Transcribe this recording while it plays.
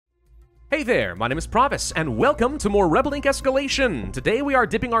Hey there, my name is Pravus, and welcome to more Rebel Inc. Escalation. Today we are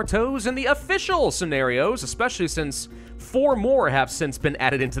dipping our toes in the official scenarios, especially since 4 more have since been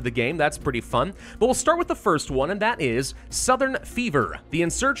added into the game. That's pretty fun. But we'll start with the first one, and that is Southern Fever. The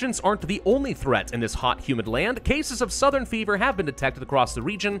insurgents aren't the only threat in this hot, humid land. Cases of Southern Fever have been detected across the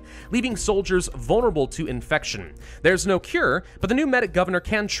region, leaving soldiers vulnerable to infection. There's no cure, but the new medic governor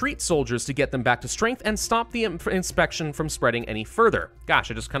can treat soldiers to get them back to strength and stop the infection from spreading any further. Gosh,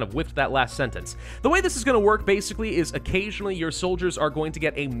 I just kind of whiffed that last sentence. The way this is going to work basically is occasionally your soldiers are going to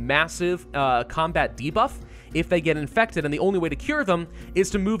get a massive combat debuff if they get infected, and the only way to cure them is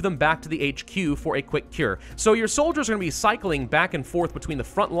to move them back to the HQ for a quick cure. So your soldiers are going to be cycling back and forth between the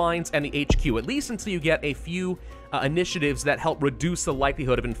front lines and the HQ, at least until you get a few initiatives that help reduce the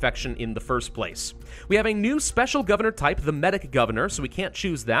likelihood of infection in the first place. We have a new special governor type, the medic governor, so we can't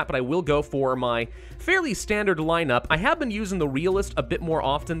choose that, but I will go for my fairly standard lineup. I have been using the realist a bit more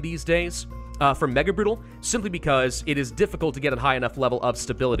often these days for Mega Brutal, simply because it is difficult to get a high enough level of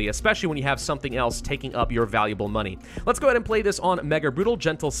stability, especially when you have something else taking up your valuable money. Let's go ahead and play this on Mega Brutal.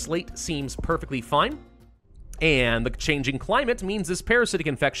 Gentle Slate seems perfectly fine. And the changing climate means this parasitic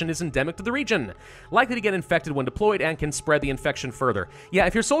infection is endemic to the region, likely to get infected when deployed and can spread the infection further. Yeah,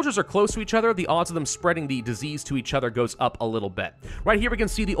 if your soldiers are close to each other, the odds of them spreading the disease to each other goes up a little bit. Right here we can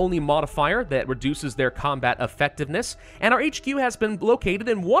see the only modifier that reduces their combat effectiveness, and our HQ has been located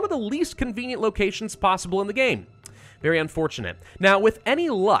in one of the least convenient locations possible in the game. Very unfortunate. Now, with any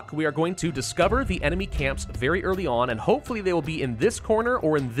luck, we are going to discover the enemy camps very early on, and hopefully they will be in this corner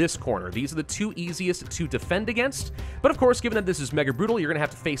or in this corner. These are the two easiest to defend against. But of course, given that this is Mega Brutal, you're going to have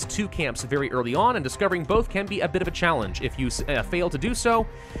to face 2 camps very early on, and discovering both can be a bit of a challenge. If you fail to do so,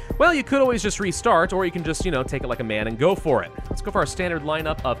 well, you could always just restart, or you can just, take it like a man and go for it. Let's go for our standard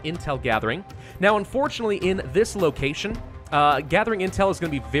lineup of intel gathering. Now, unfortunately, in this location, gathering intel is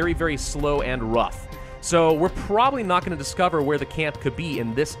going to be very, very slow and rough. So we're probably not going to discover where the camp could be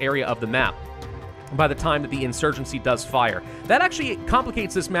in this area of the map by the time that the insurgency does fire. That actually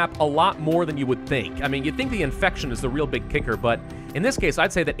complicates this map a lot more than you would think. I mean, you'd think the infection is the real big kicker, but in this case,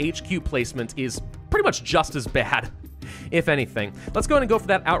 I'd say that HQ placement is pretty much just as bad, if anything. Let's go ahead and go for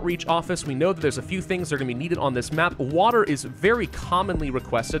that outreach office. We know that there's a few things that are going to be needed on this map. Water is very commonly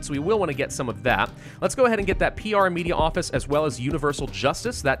requested, so we will want to get some of that. Let's go ahead and get that PR and media office as well as universal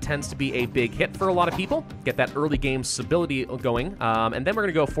justice. That tends to be a big hit for a lot of people. Get that early game stability going, and then we're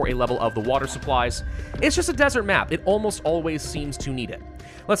going to go for a level of the water supplies. It's just a desert map. It almost always seems to need it.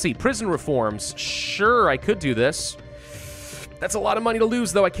 Let's see, prison reforms. Sure, I could do this. That's a lot of money to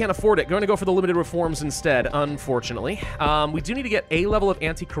lose, though. I can't afford it. Going to go for the limited reforms instead, unfortunately. We do need to get a level of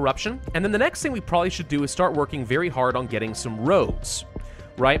anti-corruption, and then the next thing we probably should do is start working very hard on getting some roads,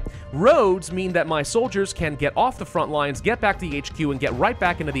 right? Roads mean that my soldiers can get off the front lines, get back to the HQ, and get right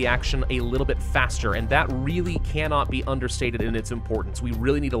back into the action a little bit faster, and that really cannot be understated in its importance. We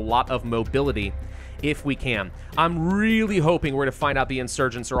really need a lot of mobility if we can. I'm really hoping we're going to find out the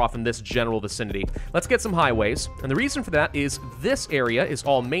insurgents are off in this general vicinity. Let's get some highways, and the reason for that is this area is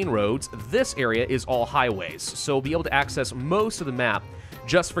all main roads, this area is all highways, so we'll be able to access most of the map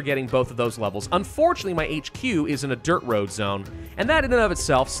just for getting both of those levels. Unfortunately, my HQ is in a dirt road zone, and that in and of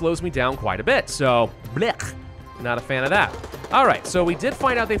itself slows me down quite a bit, so blech. Not a fan of that. All right, so we did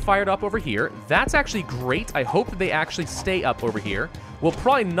find out they fired up over here. That's actually great. I hope that they actually stay up over here. We'll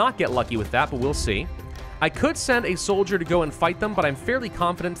probably not get lucky with that, but we'll see. I could send a soldier to go and fight them, but I'm fairly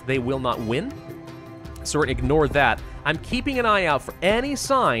confident they will not win. So we're going to ignore that. I'm keeping an eye out for any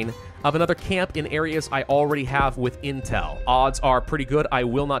sign of another camp in areas I already have with intel. Odds are pretty good I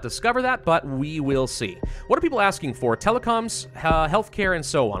will not discover that, but we will see. What are people asking for? Telecoms, healthcare, and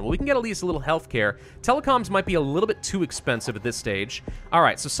so on. Well, we can get at least a little healthcare. Telecoms might be a little bit too expensive at this stage. All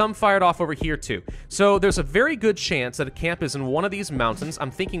right, so some fired off over here too. So there's a very good chance that a camp is in one of these mountains. I'm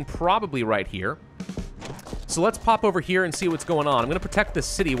thinking probably right here. So let's pop over here and see what's going on. I'm going to protect this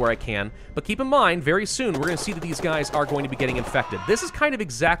city where I can, but keep in mind, very soon, we're going to see that these guys are going to be getting infected. This is kind of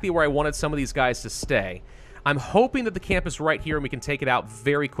exactly where I wanted some of these guys to stay. I'm hoping that the camp is right here and we can take it out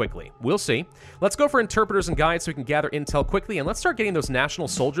very quickly. We'll see. Let's go for interpreters and guides so we can gather intel quickly, and let's start getting those national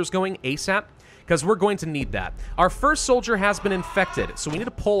soldiers going ASAP, because we're going to need that. Our first soldier has been infected, so we need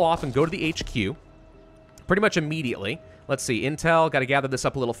to pull off and go to the HQ pretty much immediately. Let's see, intel, got to gather this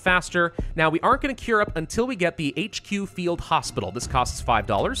up a little faster. Now, we aren't going to cure up until we get the HQ Field Hospital. This costs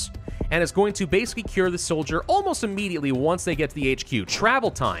 $5, and it's going to basically cure the soldier almost immediately once they get to the HQ. Travel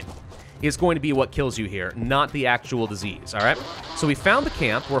time is going to be what kills you here, not the actual disease, all right? So we found the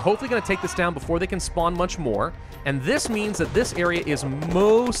camp. We're hopefully going to take this down before they can spawn much more, and this means that this area is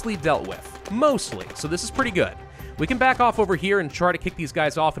mostly dealt with. Mostly. So this is pretty good. We can back off over here and try to kick these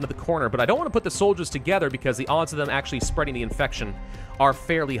guys off into the corner, but I don't want to put the soldiers together because the odds of them actually spreading the infection are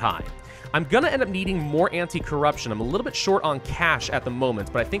fairly high. I'm going to end up needing more anti-corruption. I'm a little bit short on cash at the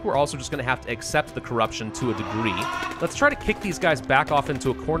moment, but I think we're also just going to have to accept the corruption to a degree. Let's try to kick these guys back off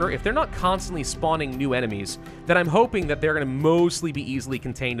into a corner. If they're not constantly spawning new enemies, then I'm hoping that they're going to mostly be easily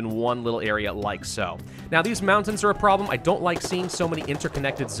contained in one little area like so. Now, these mountains are a problem. I don't like seeing so many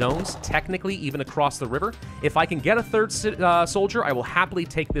interconnected zones, technically, even across the river. If I can get a third soldier, I will happily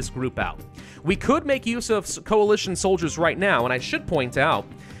take this group out. We could make use of coalition soldiers right now, and I should point out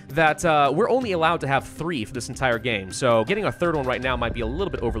that we're only allowed to have 3 for this entire game, so getting a third one right now might be a little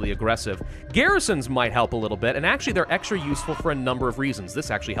bit overly aggressive. Garrisons might help a little bit, and actually they're extra useful for a number of reasons.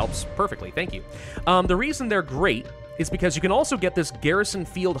 This actually helps perfectly, thank you. The reason they're great is because you can also get this garrison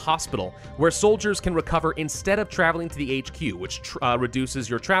field hospital where soldiers can recover instead of traveling to the HQ, which reduces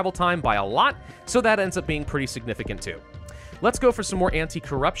your travel time by a lot, so that ends up being pretty significant too. Let's go for some more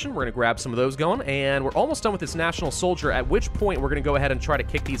anti-corruption. We're going to grab some of those going, and we're almost done with this national soldier, at which point we're going to go ahead and try to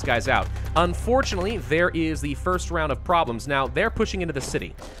kick these guys out. Unfortunately, there is the first round of problems. Now, they're pushing into the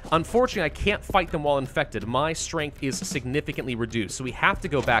city. Unfortunately, I can't fight them while infected. My strength is significantly reduced, so we have to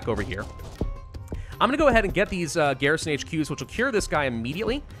go back over here. I'm going to go ahead and get these garrison HQs, which will cure this guy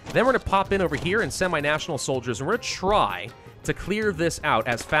immediately. Then we're going to pop in over here and send my national soldiers, and we're going to try to clear this out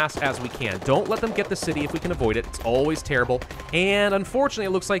as fast as we can. Don't let them get the city if we can avoid it. It's always terrible. And unfortunately, it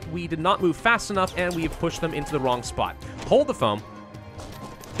looks like we did not move fast enough, and we've pushed them into the wrong spot. Hold the foam.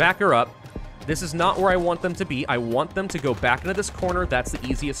 Back her up. This is not where I want them to be. I want them to go back into this corner. That's the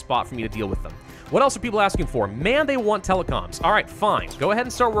easiest spot for me to deal with them. What else are people asking for? Man, they want telecoms. All right, fine. Go ahead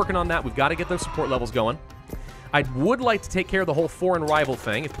and start working on that. We've got to get those support levels going. I would like to take care of the whole foreign rival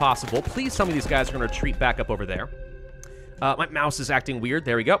thing, if possible. Please tell me these guys are going to retreat back up over there. My mouse is acting weird.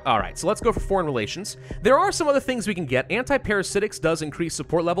 There we go. All right, so let's go for foreign relations. There are some other things we can get. Anti-parasitics does increase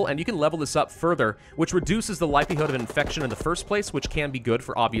support level, and you can level this up further, which reduces the likelihood of infection in the first place, which can be good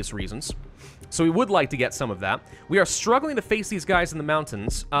for obvious reasons. So we would like to get some of that. We are struggling to face these guys in the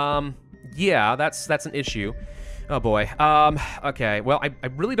mountains. Yeah, that's an issue. Oh boy. Okay, well, I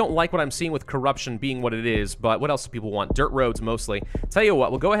really don't like what I'm seeing with corruption being what it is, but what else do people want? Dirt roads, mostly. Tell you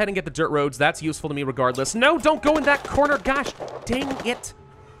what, we'll go ahead and get the dirt roads. That's useful to me regardless. No, don't go in that corner. Gosh, dang it.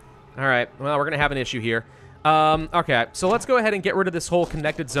 All right, well, we're going to have an issue here. Okay, so let's go ahead and get rid of this whole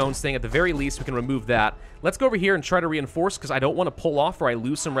connected zones thing. At the very least, we can remove that. Let's go over here and try to reinforce, because I don't want to pull off or I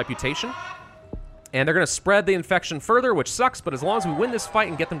lose some reputation. And they're going to spread the infection further, which sucks, but as long as we win this fight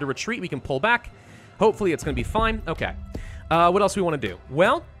and get them to retreat, we can pull back. Hopefully it's going to be fine. Okay. What else do we want to do?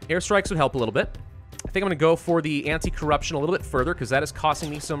 Well, airstrikes would help a little bit. I think I'm going to go for the anti-corruption a little bit further, because that is costing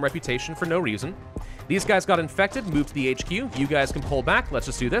me some reputation for no reason. These guys got infected, moved to the HQ. You guys can pull back. Let's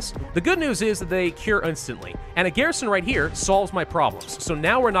just do this. The good news is that they cure instantly. And a garrison right here solves my problems. So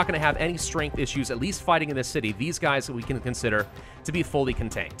now we're not going to have any strength issues, at least fighting in this city. These guys we can consider to be fully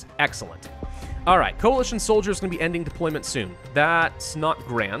contained. Excellent. All right, coalition soldiers going to be ending deployment soon. That's not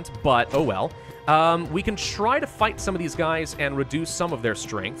grand, but oh well. We can try to fight some of these guys and reduce some of their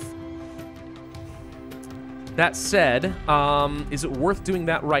strength. That said, is it worth doing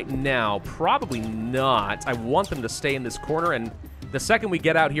that right now? Probably not. I want them to stay in this corner, and the second we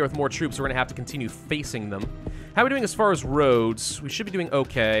get out here with more troops, we're going to have to continue facing them. How are we doing as far as roads? We should be doing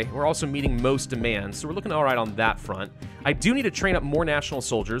okay. We're also meeting most demands, so we're looking all right on that front. I do need to train up more national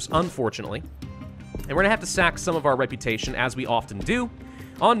soldiers, unfortunately. And we're going to have to sack some of our reputation, as we often do,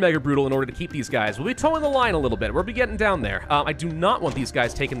 on Mega Brutal in order to keep these guys. We'll be towing the line a little bit. We'll be getting down there. I do not want these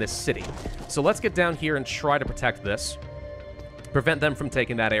guys taking this city. So let's get down here and try to protect this. Prevent them from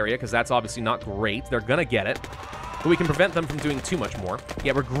taking that area, because that's obviously not great. They're going to get it. But we can prevent them from doing too much more.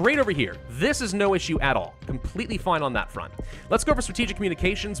 Yeah, we're great over here. This is no issue at all. Completely fine on that front. Let's go for strategic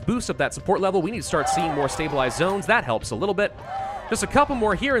communications. Boost up that support level. We need to start seeing more stabilized zones. That helps a little bit. Just a couple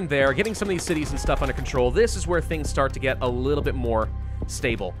more here and there. Getting some of these cities and stuff under control. This is where things start to get a little bit more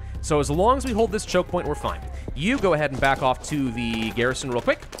stable. So as long as we hold this choke point, we're fine. You go ahead and back off to the garrison real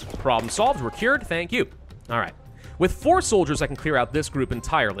quick. Problem solved. We're cured. Thank you. All right. With 4 soldiers, I can clear out this group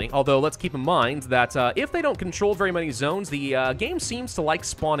entirely, although let's keep in mind that if they don't control very many zones, the game seems to like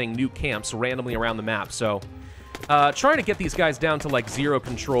spawning new camps randomly around the map, so trying to get these guys down to like 0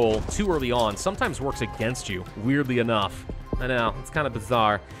 control too early on sometimes works against you, weirdly enough. I know, it's kind of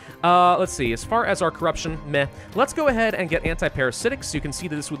bizarre. Let's see, as far as our corruption, meh. Let's go ahead and get anti-parasitics. You can see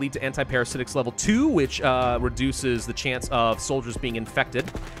that this would lead to anti-parasitics level 2, which reduces the chance of soldiers being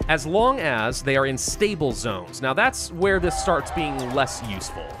infected, as long as they are in stable zones. Now, that's where this starts being less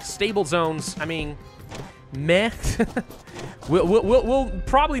useful. Stable zones, I mean, meh. We'll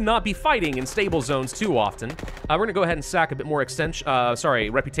probably not be fighting in stable zones too often. We're going to go ahead and sack a bit more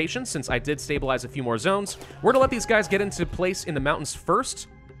reputation, since I did stabilize a few more zones. We're going to let these guys get into place in the mountains first.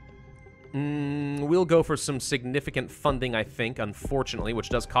 We'll go for some significant funding, I think, unfortunately, which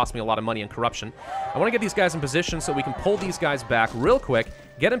does cost me a lot of money and corruption. I want to get these guys in position so we can pull these guys back real quick,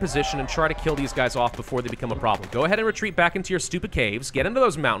 get in position, and try to kill these guys off before they become a problem. Go ahead and retreat back into your stupid caves. Get into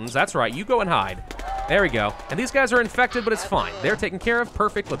those mountains. That's right. You go and hide. There we go. And these guys are infected, but it's fine. They're taken care of.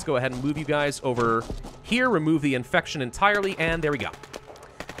 Perfect. Let's go ahead and move you guys over here, remove the infection entirely, and there we go.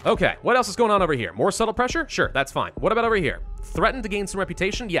 Okay, what else is going on over here? More subtle pressure? Sure, that's fine. What about over here? Threaten to gain some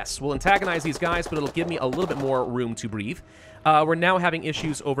reputation? Yes, we'll antagonize these guys, but it'll give me a little bit more room to breathe. We're now having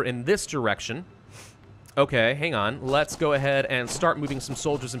issues over in this direction. Okay, hang on. Let's go ahead and start moving some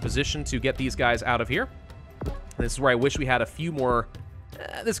soldiers in position to get these guys out of here. This is where I wish we had a few more...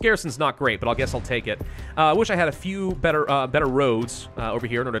 this garrison's not great, but I guess I'll take it. I wish I had a few better roads over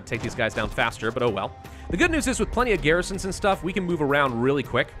here in order to take these guys down faster, but oh well. The good news is with plenty of garrisons and stuff, we can move around really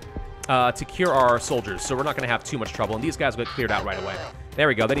quick to cure our soldiers, so we're not going to have too much trouble, and these guys will get cleared out right away. There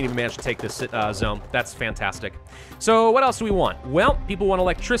we go. They didn't even manage to take this zone. That's fantastic. So what else do we want? Well, people want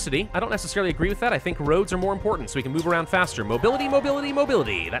electricity. I don't necessarily agree with that. I think roads are more important, so we can move around faster. Mobility, mobility,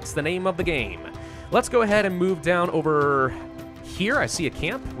 mobility. That's the name of the game. Let's go ahead and move down over here. I see a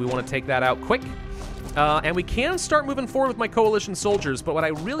camp. We want to take that out quick. And we can start moving forward with my coalition soldiers, but what I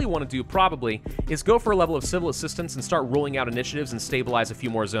really want to do probably is go for a level of civil assistance and start rolling out initiatives and stabilize a few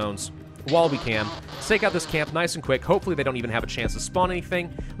more zones while we can. Take out this camp nice and quick. Hopefully they don't even have a chance to spawn anything.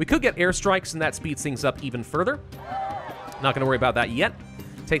 We could get airstrikes, and that speeds things up even further. Not going to worry about that yet.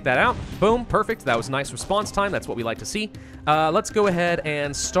 Take that out. Boom. Perfect. That was nice response time. That's what we like to see. Let's go ahead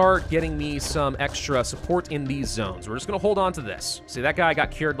and start getting me some extra support in these zones. We're just going to hold on to this. See, that guy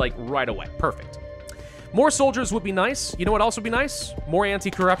got cured, like, right away. Perfect. More soldiers would be nice. You know what else would be nice? More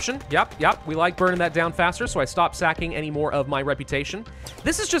anti-corruption. Yep. We like burning that down faster, so I stopped sacking any more of my reputation.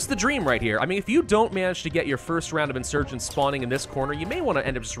 This is just the dream right here. I mean, if you don't manage to get your first round of insurgents spawning in this corner, you may want to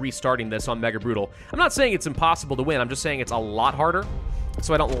end up just restarting this on Mega Brutal. I'm not saying it's impossible to win. I'm just saying it's a lot harder,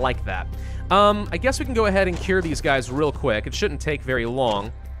 so I don't like that. I guess we can go ahead and cure these guys real quick. It shouldn't take very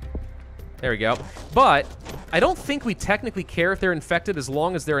long. There we go. But I don't think we technically care if they're infected as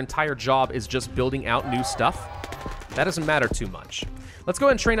long as their entire job is just building out new stuff. That doesn't matter too much. Let's go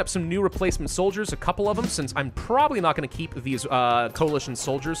ahead and train up some new replacement soldiers, a couple of them, since I'm probably not going to keep these coalition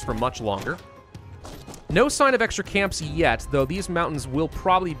soldiers for much longer. No sign of extra camps yet, though these mountains will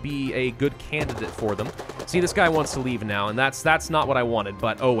probably be a good candidate for them. See, this guy wants to leave now, and that's not what I wanted,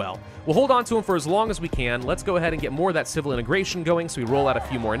 but oh well. We'll hold on to him for as long as we can. Let's go ahead and get more of that civil integration going so we roll out a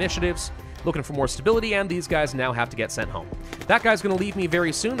few more initiatives. Looking for more stability, and these guys now have to get sent home. That guy's going to leave me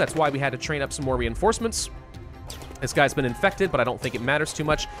very soon. That's why we had to train up some more reinforcements. This guy's been infected, but I don't think it matters too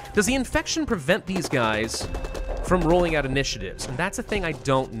much. Does the infection prevent these guys from rolling out initiatives? And that's a thing I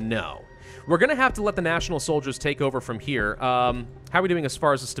don't know. We're going to have to let the national soldiers take over from here. How are we doing as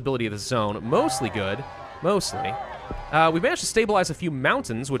far as the stability of the zone? Mostly good. Mostly. We managed to stabilize a few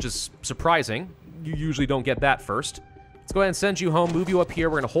mountains, which is surprising. You usually don't get that first. Let's go ahead and send you home, move you up here.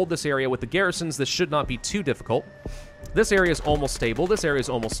 We're going to hold this area with the garrisons. This should not be too difficult. This area is almost stable. This area is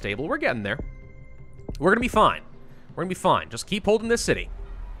almost stable. We're getting there. We're going to be fine. We're going to be fine. Just keep holding this city.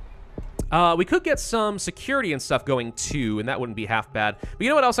 We could get some security and stuff going too, and that wouldn't be half bad. But you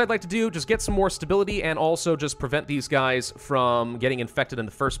know what else I'd like to do? Just get some more stability and also just prevent these guys from getting infected in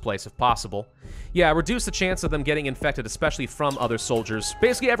the first place, if possible. Yeah, reduce the chance of them getting infected, especially from other soldiers.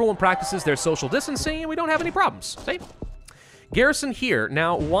 Basically, everyone practices their social distancing, and we don't have any problems. See? Garrison here.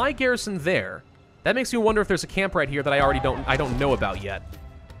 Now, why garrison there? That makes me wonder if there's a camp right here that I don't know about yet.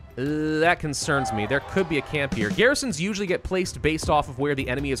 That concerns me. There could be a camp here. Garrisons usually get placed based off of where the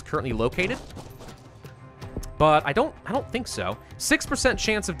enemy is currently located. But I don't think so. 6%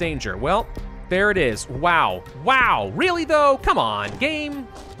 chance of danger. Well, there it is. Wow. Wow. Really, though? Come on, game.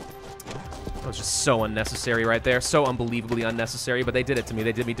 That was just so unnecessary right there. So unbelievably unnecessary, but they did it to me.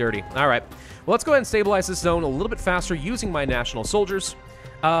 They did me dirty. All right. Well, let's go ahead and stabilize this zone a little bit faster using my national soldiers.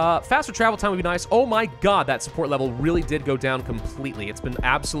 Faster travel time would be nice. Oh my god, that support level really did go down completely. It's been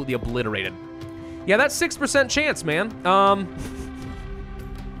absolutely obliterated. Yeah, that's 6% chance, man.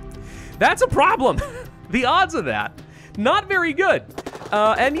 That's a problem. The odds of that, not very good.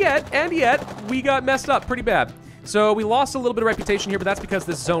 And yet, we got messed up pretty bad. So we lost a little bit of reputation here, but that's because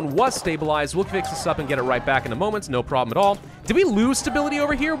this zone was stabilized. We'll fix this up and get it right back in a moment. No problem at all. Did we lose stability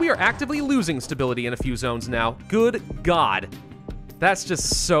over here? We are actively losing stability in a few zones now. Good God. That's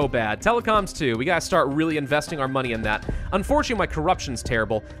just so bad. Telecoms too. We gotta start really investing our money in that. Unfortunately, my corruption's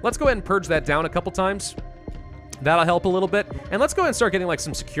terrible. Let's go ahead and purge that down a couple times. That'll help a little bit. And let's go ahead and start getting like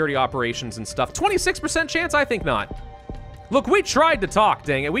some security operations and stuff. 26% chance? I think not. Look, we tried to talk,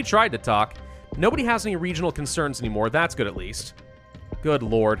 dang it. We tried to talk. Nobody has any regional concerns anymore. That's good at least. Good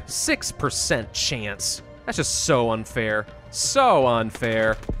lord. 6% chance. That's just so unfair. So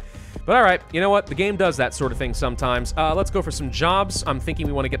unfair. But all right, you know what? The game does that sort of thing sometimes. Let's go for some jobs. I'm thinking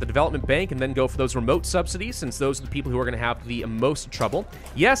we want to get the development bank and then go for those remote subsidies, since those are the people who are going to have the most trouble.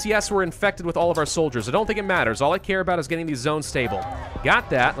 Yes, we're infected with all of our soldiers. I don't think it matters. All I care about is getting these zones stable. Got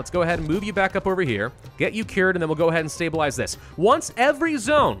that. Let's go ahead and move you back up over here. Get you cured, and then we'll go ahead and stabilize this. Once every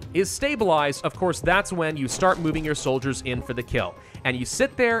zone is stabilized, of course, that's when you start moving your soldiers in for the kill. And you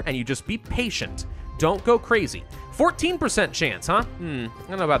sit there and you just be patient. Don't go crazy. 14% chance, huh? I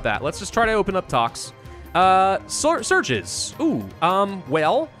don't know about that. Let's just try to open up talks. Surges. Ooh,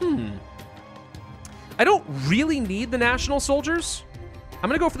 well, I don't really need the national soldiers. I'm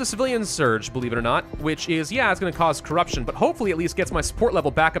gonna go for the civilian surge, believe it or not, which is, yeah, it's gonna cause corruption, but hopefully at least gets my support level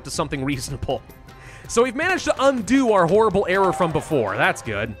back up to something reasonable. So we've managed to undo our horrible error from before. That's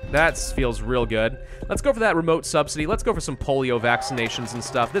good. That feels real good. Let's go for that remote subsidy. Let's go for some polio vaccinations and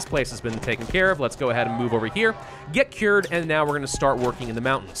stuff. This place has been taken care of. Let's go ahead and move over here, get cured, and now we're going to start working in the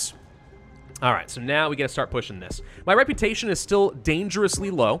mountains. All right, so now we got to start pushing this. My reputation is still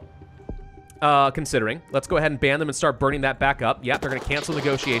dangerously low, considering. Let's go ahead and ban them and start burning that back up. Yeah, they're going to cancel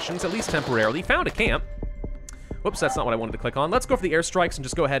negotiations, at least temporarily. Found a camp. Whoops, that's not what I wanted to click on. Let's go for the airstrikes and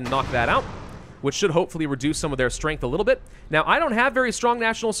just go ahead and knock that out, which should hopefully reduce some of their strength a little bit. Now, I don't have very strong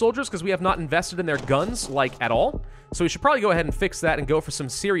national soldiers because we have not invested in their guns, like, at all. So we should probably go ahead and fix that and go for some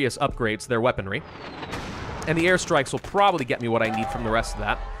serious upgrades to their weaponry. And the airstrikes will probably get me what I need from the rest of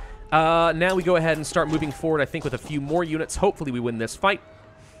that. Now we go ahead and start moving forward, I think, with a few more units. Hopefully we win this fight.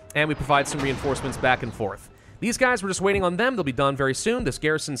 And we provide some reinforcements back and forth. These guys, we're just waiting on them. They'll be done very soon. This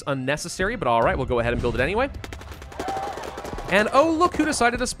garrison's unnecessary, but all right, we'll go ahead and build it anyway. And, oh, look who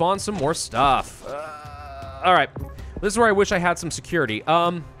decided to spawn some more stuff. All right. This is where I wish I had some security.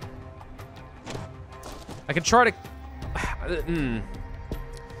 I could try to...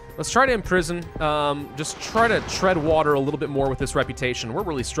 Let's try to imprison. Just try to tread water a little bit more with this reputation. We're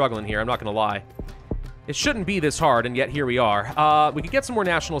really struggling here, I'm not going to lie. It shouldn't be this hard, and yet here we are. We could get some more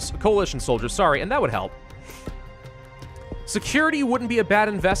national coalition soldiers, sorry, and that would help. Security wouldn't be a bad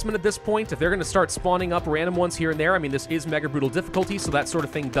investment at this point if they're going to start spawning up random ones here and there. I mean, this is Mega Brutal difficulty, so that sort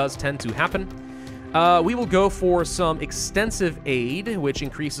of thing does tend to happen. We will go for some extensive aid, which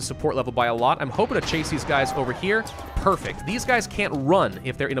increases support level by a lot. I'm hoping to chase these guys over here. Perfect. These guys can't run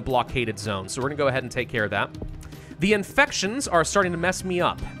if they're in a blockaded zone, so we're going to go ahead and take care of that. The infections are starting to mess me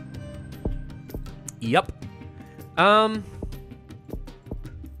up. Yep.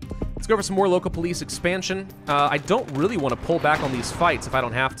 Let's go for some more local police expansion. I don't really want to pull back on these fights if I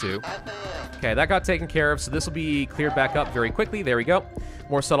don't have to. Okay, that got taken care of, so this will be cleared back up very quickly. There we go.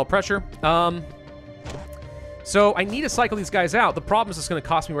 More subtle pressure. So I need to cycle these guys out. The problem is it's going to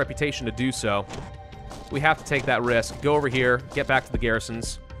cost me reputation to do so. We have to take that risk. Go over here, get back to the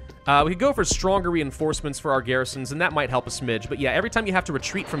garrisons. We could go for stronger reinforcements for our garrisons, and that might help a smidge. But yeah, every time you have to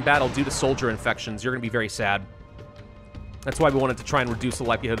retreat from battle due to soldier infections, you're going to be very sad. That's why we wanted to try and reduce the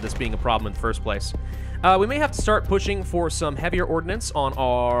likelihood of this being a problem in the first place. We may have to start pushing for some heavier ordnance on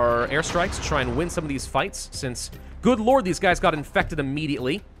our airstrikes to try and win some of these fights, since, good lord, these guys got infected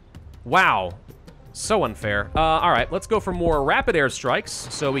immediately. Wow. So unfair. All right, let's go for more rapid airstrikes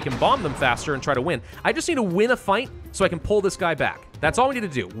so we can bomb them faster and try to win. I just need to win a fight so I can pull this guy back. That's all we need to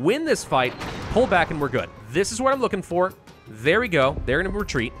do. Win this fight, pull back, and we're good. This is what I'm looking for. There we go. They're going to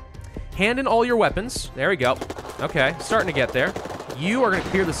retreat. Hand in all your weapons. There we go. Okay, starting to get there. You are going to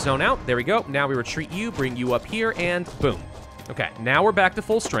clear this zone out. There we go. Now we retreat you, bring you up here, and boom. Okay, now we're back to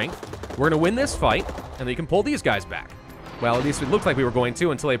full strength. We're going to win this fight, and then you can pull these guys back. Well, at least it looked like we were going to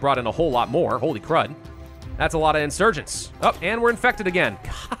until they brought in a whole lot more. Holy crud. That's a lot of insurgents. Oh, and we're infected again.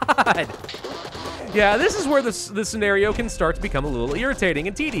 God. Yeah, this is where this scenario can start to become a little irritating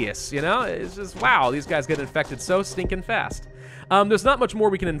and tedious, you know? It's just, wow, these guys get infected so stinking fast. There's not much more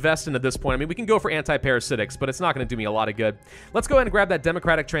we can invest in at this point. I mean, we can go for anti-parasitics, but it's not going to do me a lot of good. Let's go ahead and grab that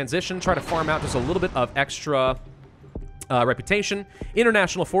democratic transition, try to farm out just a little bit of extra reputation.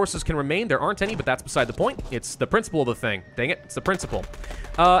 International forces can remain. There aren't any, but that's beside the point. It's the principle of the thing. Dang it, it's the principle.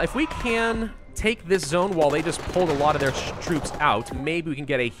 If we can take this zone while they just pulled a lot of their troops out, maybe we can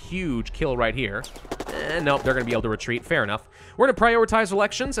get a huge kill right here. Nope, they're going to be able to retreat. Fair enough. We're going to prioritize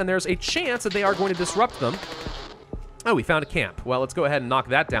elections, and there's a chance that they are going to disrupt them. Oh, we found a camp. Well, let's go ahead and knock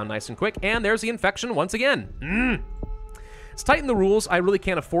that down nice and quick. And there's the infection once again. Let's tighten the rules. I really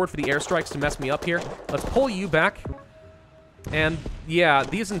can't afford for the airstrikes to mess me up here. Let's pull you back. And, yeah,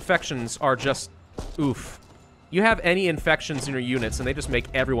 these infections are just... oof. You have any infections in your units, and they just make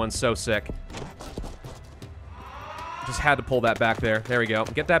everyone so sick. Just had to pull that back there. There we go.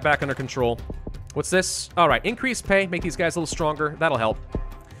 Get that back under control. What's this? All right, increased pay, make these guys a little stronger. That'll help.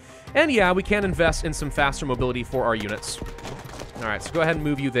 And yeah, we can invest in some faster mobility for our units. All right, so go ahead and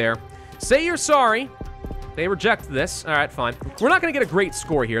move you there. Say you're sorry. They reject this. All right, fine. We're not going to get a great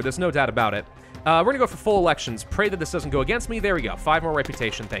score here. There's no doubt about it. We're going to go for full elections. Pray that this doesn't go against me. There we go. 5 more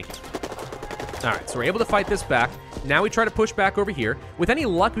reputation. Thank you. All right, so we're able to fight this back. Now we try to push back over here. With any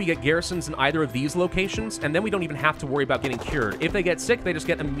luck, we get garrisons in either of these locations, and then we don't even have to worry about getting cured. If they get sick, they just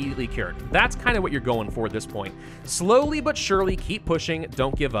get immediately cured. That's kind of what you're going for at this point. Slowly but surely, keep pushing.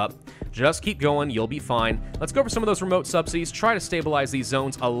 Don't give up. Just keep going. You'll be fine. Let's go for some of those remote subsidies. Try to stabilize these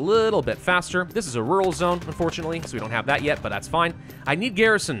zones a little bit faster. This is a rural zone, unfortunately, so we don't have that yet, but that's fine. I need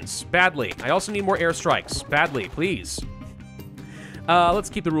garrisons, badly. I also need more airstrikes, badly, please. Let's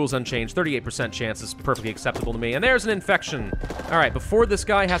keep the rules unchanged. 38% chance is perfectly acceptable to me. And there's an infection. All right, before this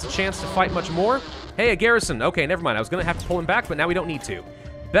guy has a chance to fight much more. Hey, a garrison. Okay, never mind. I was going to have to pull him back, but now we don't need to.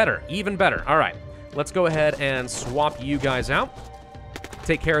 Better, even better. All right, let's go ahead and swap you guys out.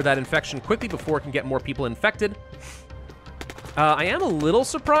 Take care of that infection quickly before it can get more people infected. I am a little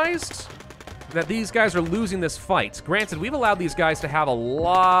surprised that these guys are losing this fight. Granted, we've allowed these guys to have a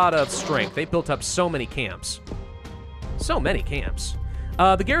lot of strength. They built up so many camps. So many camps.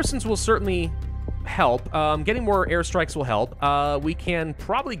 The garrisons will certainly help. Getting more airstrikes will help. We can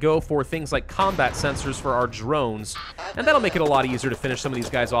probably go for things like combat sensors for our drones, and that'll make it a lot easier to finish some of these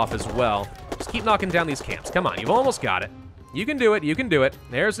guys off as well. Just keep knocking down these camps. Come on, you've almost got it. You can do it, you can do it.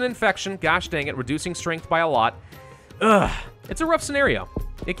 There's an infection. Gosh dang it, reducing strength by a lot. Ugh, it's a rough scenario.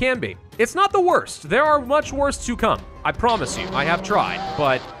 It can be. It's not the worst. There are much worse to come. I promise you. I have tried,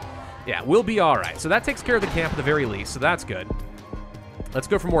 but yeah, we'll be all right. So that takes care of the camp at the very least, so that's good. Let's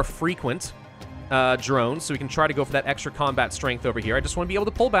go for more frequent drones, so we can try to go for that extra combat strength over here. I just want to be able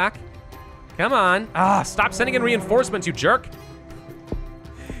to pull back. Come on. Ah, stop sending in reinforcements, you jerk.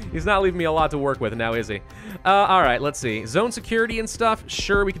 He's not leaving me a lot to work with now, is he? All right, let's see. Zone security and stuff.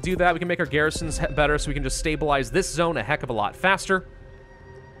 Sure, we could do that. We can make our garrisons better, so we can just stabilize this zone a heck of a lot faster.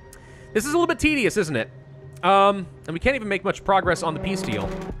 This is a little bit tedious, isn't it? And we can't even make much progress on the peace deal.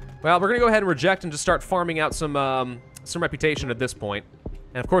 Well, we're going to go ahead and reject and just start farming out some reputation at this point.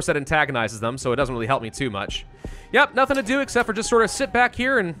 And of course that antagonizes them, so it doesn't really help me too much. Yep, nothing to do except for just sort of sit back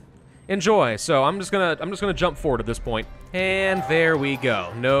here and enjoy. So I'm just gonna jump forward at this point. And there we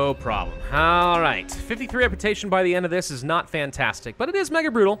go. No problem. All right. 53 reputation by the end of this is not fantastic, but it is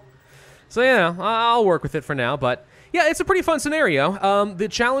mega brutal. So yeah, I'll work with it for now, but yeah, it's a pretty fun scenario. The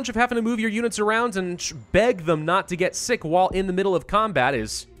challenge of having to move your units around and beg them not to get sick while in the middle of combat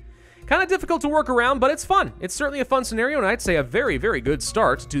is kind of difficult to work around, but it's fun. It's certainly a fun scenario, and I'd say a very, very good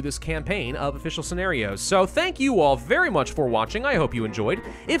start to this campaign of official scenarios. So thank you all very much for watching. I hope you enjoyed.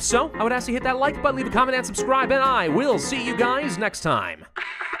 If so, I would ask you to hit that like button, leave a comment, and subscribe, and I will see you guys next time.